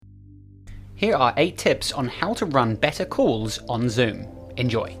Here are 8 tips on how to run better calls on Zoom.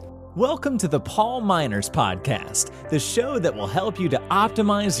 Enjoy. Welcome to the Paul Miners Podcast, the show that will help you to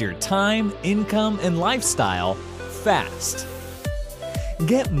optimize your time, income, and lifestyle fast.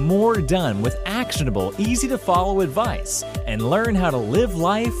 Get more done with actionable, easy-to-follow advice and learn how to live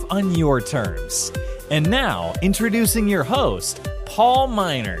life on your terms. And now, introducing your host, Paul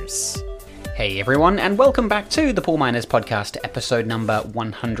Miners. Hey everyone, and welcome back to the Paul Miners Podcast, episode number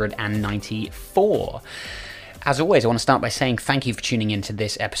 194. As always, I want to start by saying thank you for tuning into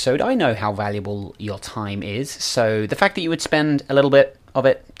this episode. I know how valuable your time is, so the fact that you would spend a little bit of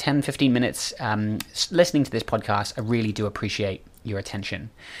it, 10-15 minutes, listening to this podcast, I really do appreciate your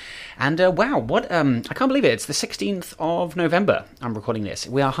attention. And wow, I can't believe it. It's the 16th of November I'm recording this.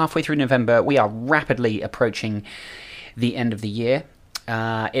 We are halfway through November. We are rapidly approaching the end of the year.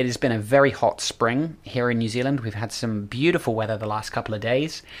 It has been a very hot spring here in New Zealand. We've had some beautiful weather the last couple of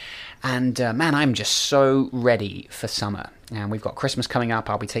days. And man, I'm just so ready for summer. And we've got Christmas coming up.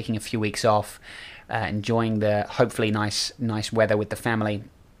 I'll be taking a few weeks off, enjoying the hopefully nice weather with the family.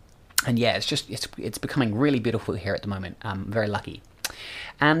 And yeah, it's becoming really beautiful here at the moment. I'm very lucky.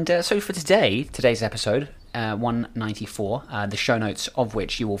 And so for today's episode, 194, the show notes of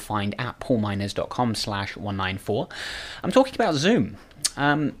which you will find at paulminers.com/194, I'm talking about Zoom.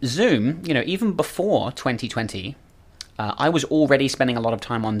 Zoom, even before 2020, I was already spending a lot of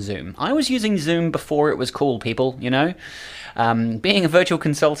time on Zoom. I was using Zoom before it was cool, people, Being a virtual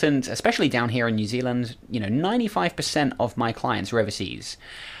consultant, especially down here in New Zealand, 95% of my clients are overseas.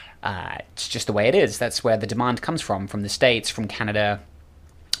 It's just the way it is. That's where the demand comes from the States, from Canada,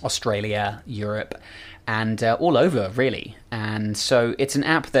 Australia, Europe, and all over, really. And so it's an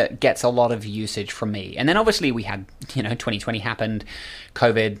app that gets a lot of usage from me. And then obviously we had, 2020 happened,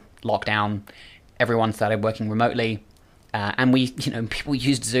 COVID, lockdown, everyone started working remotely. And we, people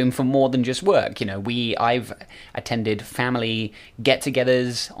used Zoom for more than just work. I've attended family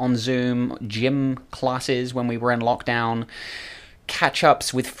get-togethers on Zoom, gym classes when we were in lockdown,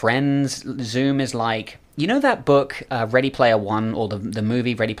 catch-ups with friends. Zoom is like, that book, Ready Player One, or the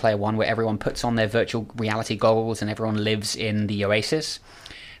movie Ready Player One, where everyone puts on their virtual reality goggles and everyone lives in the oasis?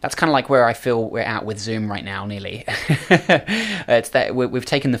 That's kind of like where I feel we're at with Zoom right now, nearly. It's that we've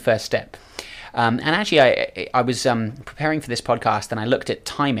taken the first step. And actually, I was preparing for this podcast, and I looked at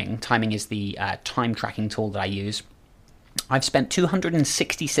timing. Timing is the time tracking tool that I use. I've spent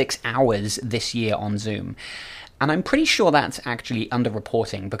 266 hours this year on Zoom. And I'm pretty sure that's actually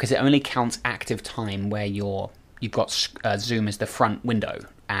underreporting, because it only counts active time where you've got Zoom as the front window.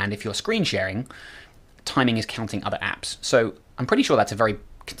 And if you're screen sharing, timing is counting other apps. So I'm pretty sure that's a very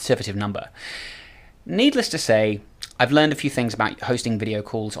conservative number. Needless to say, I've learned a few things about hosting video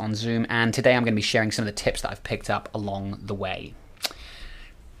calls on Zoom, and today I'm going to be sharing some of the tips that I've picked up along the way.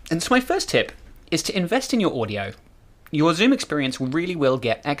 And so my first tip is to invest in your audio. Your Zoom experience really will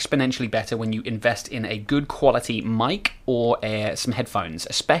get exponentially better when you invest in a good quality mic or some headphones,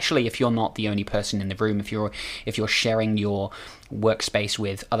 especially if you're not the only person in the room, if you're sharing your workspace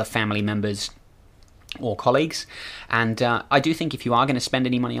with other family members or colleagues. And I do think if you are going to spend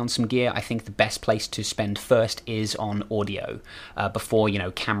any money on some gear, I think the best place to spend first is on audio before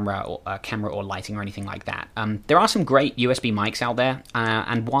camera or lighting or anything like that. There are some great USB mics out there,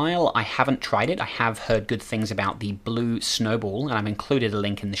 and while I haven't tried it, I have heard good things about the Blue Snowball, and I've included a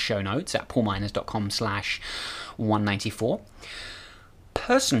link in the show notes at paulminers.com/194.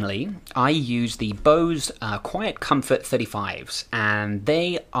 Personally, I use the Bose Quiet Comfort 35s, and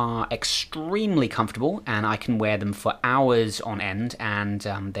they are extremely comfortable, and I can wear them for hours on end, and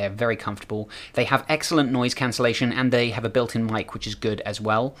they're very comfortable. They have excellent noise cancellation, and they have a built-in mic, which is good as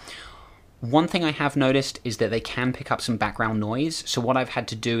well. One thing I have noticed is that they can pick up some background noise, so what I've had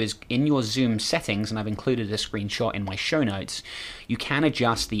to do is, in your Zoom settings, and I've included a screenshot in my show notes, you can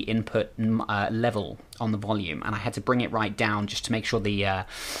adjust the input level on the volume, and I had to bring it right down just to make sure the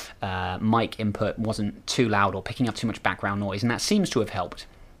mic input wasn't too loud or picking up too much background noise, and that seems to have helped.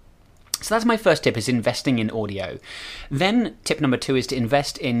 So that's my first tip, is investing in audio. Then tip number 2 is to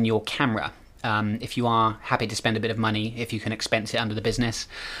invest in your camera. If you are happy to spend a bit of money, if you can expense it under the business,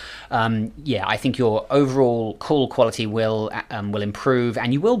 I think your overall call quality will improve,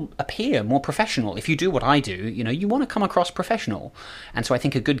 and you will appear more professional. If you do what I do, you want to come across professional, and so I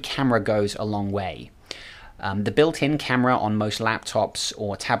think a good camera goes a long way. The built-in camera on most laptops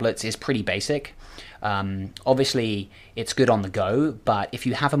or tablets is pretty basic. Obviously, it's good on the go, but if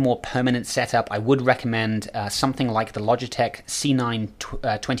you have a more permanent setup, I would recommend something like the Logitech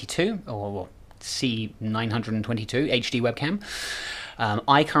C922 or C922 HD webcam.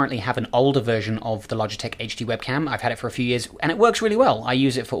 I currently have an older version of the Logitech HD webcam. I've had it for a few years, and it works really well. I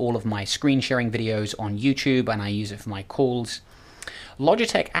use it for all of my screen sharing videos on YouTube, and I use it for my calls.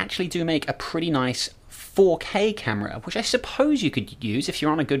 Logitech actually do make a pretty nice 4K camera, which I suppose you could use if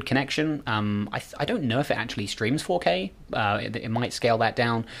you're on a good connection. I don't know if it actually streams 4K. It might scale that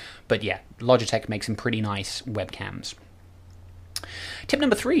down, but yeah, Logitech makes some pretty nice webcams. Tip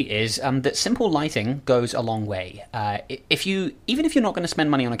number 3 is that simple lighting goes a long way. Even if you're not going to spend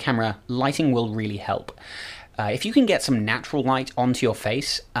money on a camera, lighting will really help. If you can get some natural light onto your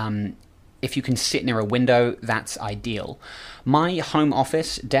face, if you can sit near a window, that's ideal. My home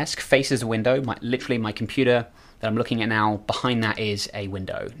office desk faces a window. Literally my computer that I'm looking at now, behind that is a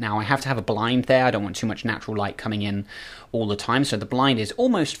window. Now I have to have a blind there. I don't want too much natural light coming in all the time, so the blind is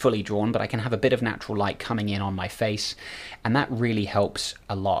almost fully drawn, but I can have a bit of natural light coming in on my face, and that really helps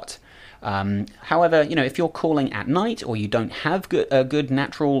a lot. However, if you're calling at night or you don't have good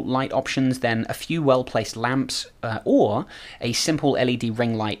natural light options, then a few well-placed lamps or a simple LED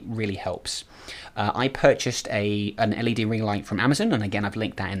ring light really helps. I purchased an LED ring light from Amazon, and again, I've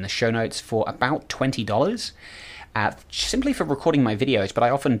linked that in the show notes, for about $20, simply for recording my videos, but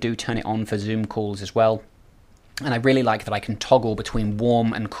I often do turn it on for Zoom calls as well. And I really like that I can toggle between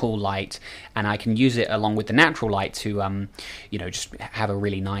warm and cool light, and I can use it along with the natural light to, just have a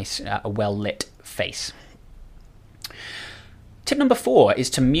really nice, well-lit face. Tip number 4 is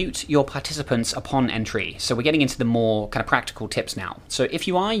to mute your participants upon entry. So we're getting into the more kind of practical tips now. So if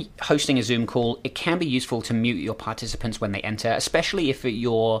you are hosting a Zoom call, it can be useful to mute your participants when they enter, especially if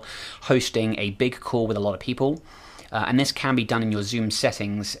you're hosting a big call with a lot of people. And this can be done in your Zoom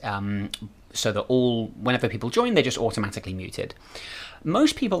settings, so that whenever people join, they're just automatically muted.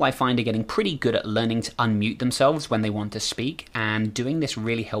 Most people, I find, are getting pretty good at learning to unmute themselves when they want to speak, and doing this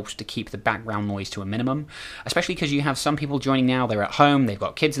really helps to keep the background noise to a minimum, especially because you have some people joining now, they're at home, they've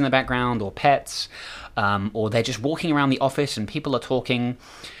got kids in the background, or pets, or they're just walking around the office and people are talking.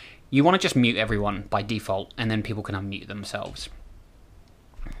 You want to just mute everyone by default, and then people can unmute themselves.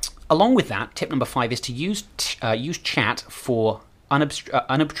 Along with that, tip number 5 is to use chat for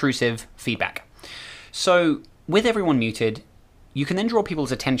unobtrusive feedback. So with everyone muted, you can then draw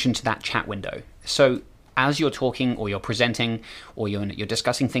people's attention to that chat window. So as you're talking or you're presenting or you're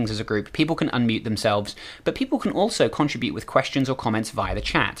discussing things as a group, people can unmute themselves, but people can also contribute with questions or comments via the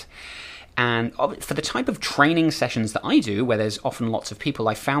chat. And for the type of training sessions that I do, where there's often lots of people,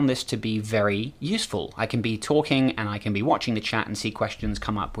 I found this to be very useful. I can be talking and I can be watching the chat and see questions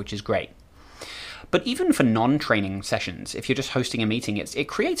come up, which is great. But even for non-training sessions, if you're just hosting a meeting, it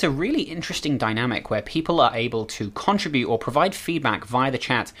creates a really interesting dynamic where people are able to contribute or provide feedback via the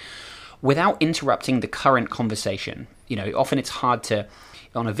chat without interrupting the current conversation. Often it's hard to,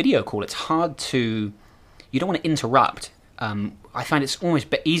 on a video call, you don't want to interrupt. I find it's almost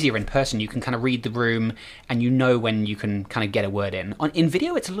easier in person. You can kind of read the room and when you can kind of get a word in. In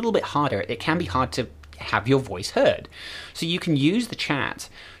video, it's a little bit harder. It can be hard to have your voice heard. So you can use the chat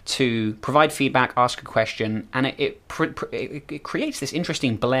to provide feedback, ask a question, and it creates this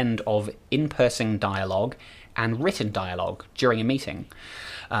interesting blend of in-person dialogue and written dialogue during a meeting.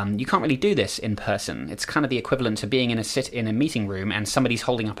 You can't really do this in person. It's kind of the equivalent to being in a meeting room and somebody's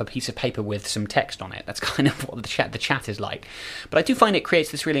holding up a piece of paper with some text on it. That's kind of what the chat is like. But I do find it creates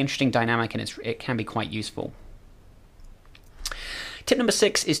this really interesting dynamic, and it can be quite useful. Tip number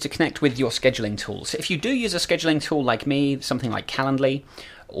 6 is to connect with your scheduling tools. If you do use a scheduling tool like me, something like Calendly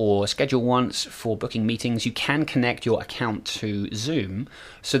or Schedule Once for booking meetings, you can connect your account to Zoom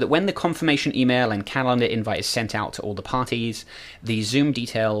so that when the confirmation email and calendar invite is sent out to all the parties, the Zoom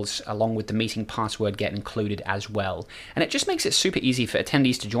details along with the meeting password get included as well. And it just makes it super easy for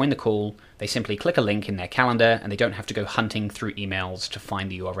attendees to join the call. They simply click a link in their calendar and they don't have to go hunting through emails to find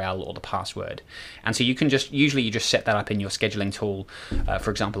the URL or the password. And so you can usually you just set that up in your scheduling tool.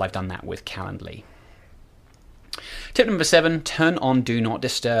 For example, I've done that with Calendly. Tip number 7, turn on Do Not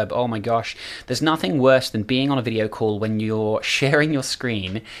Disturb. Oh my gosh, there's nothing worse than being on a video call when you're sharing your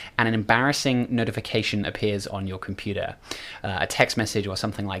screen and an embarrassing notification appears on your computer, a text message or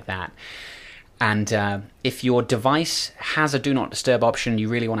something like that. And if your device has a Do Not Disturb option, you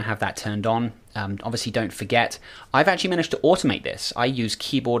really want to have that turned on. Obviously, don't forget, I've actually managed to automate this. I use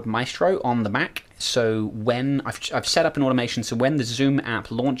Keyboard Maestro on the Mac. So when I've set up an automation, so when the Zoom app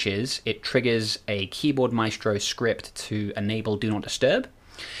launches, it triggers a Keyboard Maestro script to enable Do Not Disturb.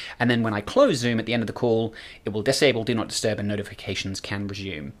 And then when I close Zoom at the end of the call, it will disable Do Not Disturb and notifications can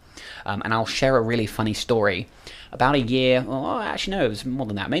resume. And I'll share a really funny story. About a year, actually no, it was more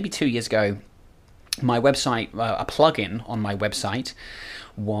than that, maybe 2 years ago, my website, a plugin on my website,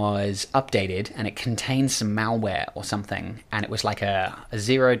 was updated and it contained some malware or something, and it was like a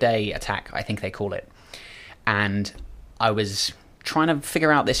 0-day attack, I think they call it. And I was trying to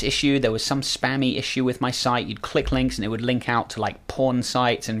figure out this issue. There was some spammy issue with my site. You'd click links and it would link out to like porn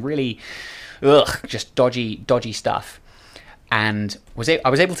sites and really just dodgy stuff. And I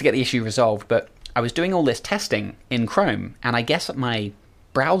was able to get the issue resolved, but I was doing all this testing in Chrome, and I guess that my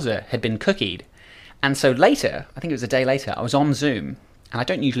browser had been cookied. And so later, I think it was a day later, I was on Zoom, and I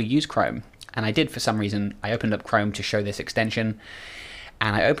don't usually use Chrome, and I did for some reason. I opened up Chrome to show this extension,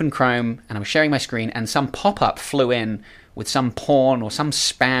 and I opened Chrome, and I was sharing my screen, and some pop-up flew in with some porn or some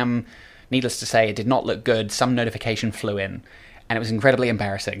spam. Needless to say, it did not look good. Some notification flew in, and it was incredibly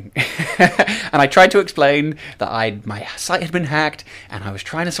embarrassing. And I tried to explain that my site had been hacked, and I was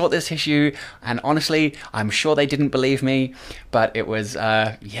trying to sort this issue, and honestly, I'm sure they didn't believe me, but it was,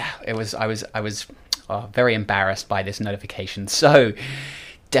 I was very embarrassed by this notification. So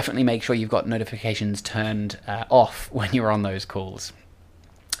definitely make sure you've got notifications turned off when you're on those calls.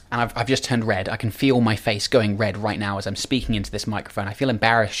 And I've just turned red. I can feel my face going red right now as I'm speaking into this microphone. I feel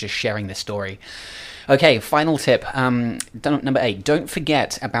embarrassed just sharing this story. Okay, final tip. Number 8, don't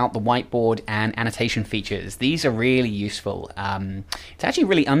forget about the whiteboard and annotation features. These are really useful. It's actually a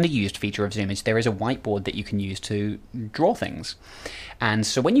really underused feature of Zoom. There is a whiteboard that you can use to draw things. And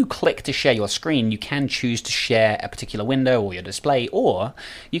so when you click to share your screen, you can choose to share a particular window or your display, or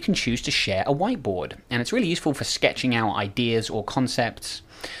you can choose to share a whiteboard. And it's really useful for sketching out ideas or concepts.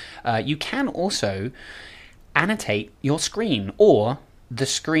 You can also annotate your screen or the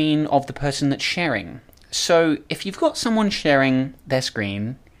screen of the person that's sharing. So if you've got someone sharing their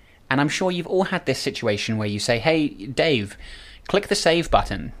screen, and I'm sure you've all had this situation where you say, hey, Dave, click the save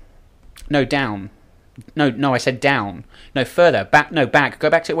button. No, down. No, I said down. No, further. Back. No, back. Go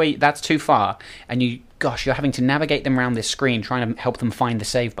back to where that's too far. And you're having to navigate them around this screen trying to help them find the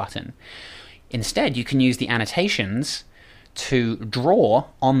save button. Instead, you can use the annotations to draw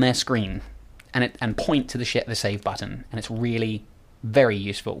on their screen and point to the save button, and it's really very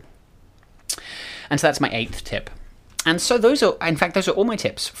useful. And so that's my 8th tip. And so those are all my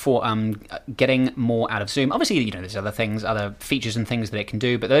tips for getting more out of Zoom. Obviously, there's other features and things that it can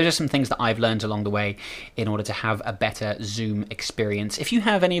do, but those are some things that I've learned along the way in order to have a better Zoom experience. If you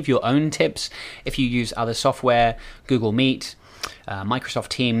have any of your own tips, if you use other software, Google Meet, Microsoft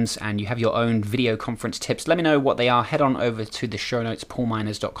Teams, and you have your own video conference tips, let me know what they are. Head on over to the show notes,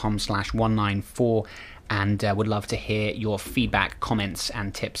 paulminers.com/194, and would love to hear your feedback, comments,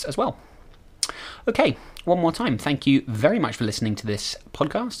 and tips as well. Okay, one more time, thank you very much for listening to this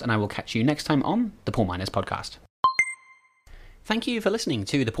podcast, and I will catch you next time on the Paul Miners Podcast. Thank you for listening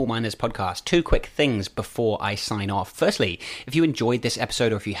to the Paul Miners Podcast. 2 quick things before I sign off. Firstly, if you enjoyed this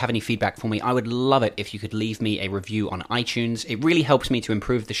episode or if you have any feedback for me, I would love it if you could leave me a review on iTunes. It really helps me to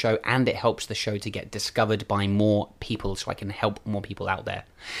improve the show, and it helps the show to get discovered by more people so I can help more people out there.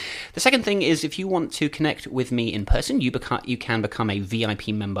 The second thing is, if you want to connect with me in person, you can become a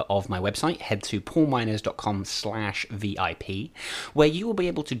VIP member of my website. Head to paulminers.com/VIP, where you will be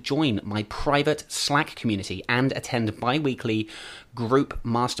able to join my private Slack community and attend bi-weekly group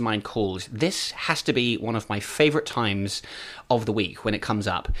mastermind calls. This has to be one of my favorite times of the week when it comes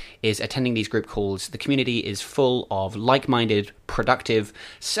up, is attending these group calls. The community is full of like-minded, productive,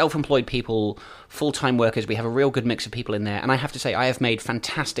 self-employed people, full-time workers. We have a real good mix of people in there, and I have to say I have made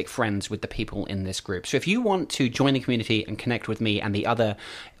fantastic friends with the people in this group. So if you want to join the community and connect with me and the other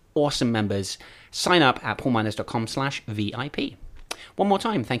awesome members, sign up at paulminers.com/VIP. One more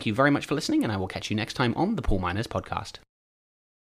time, thank you very much for listening, and I will catch you next time on the Paul Miners Podcast.